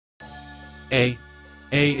A.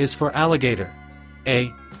 A is for alligator.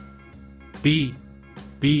 A. B.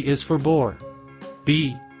 B is for boar.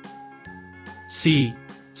 B. C.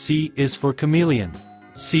 C is for chameleon.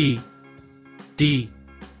 C. D.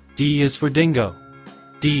 D is for dingo.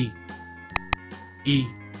 D. E.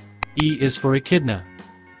 E is for echidna.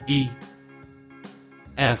 E.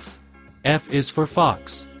 F. F is for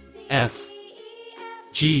fox. F.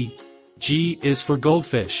 G. G is for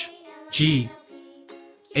goldfish. G.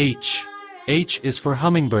 H. H is for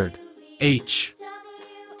hummingbird. H.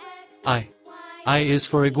 I. I is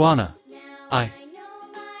for iguana. I.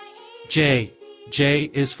 J. J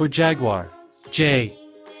is for jaguar. J.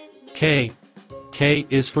 K. K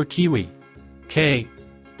is for kiwi. K.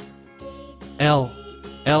 L.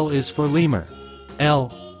 L is for lemur.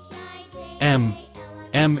 L. M.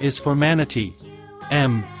 M is for manatee.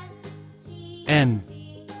 M. N.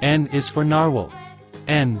 N is for narwhal.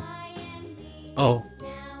 N. O.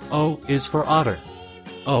 O is for otter.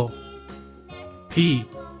 O. P.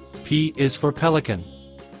 P is for pelican.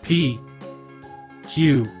 P.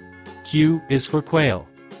 Q. Q is for quail.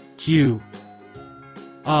 Q.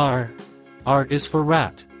 R. R is for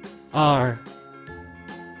rat. R.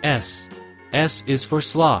 S. S is for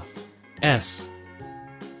sloth. S.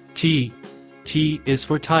 T. T is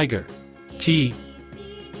for tiger. T.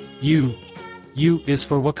 U. U is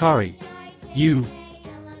for wakari. U.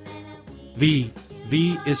 V.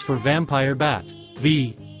 V is for vampire bat.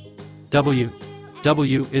 V. W.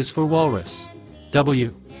 W is for walrus.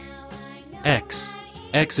 W. X.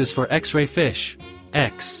 X is for X-ray fish.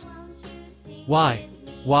 X. Y.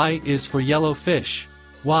 Y is for yellow fish.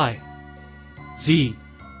 Y. Z.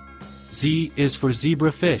 Z is for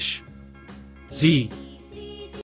zebra fish. Z.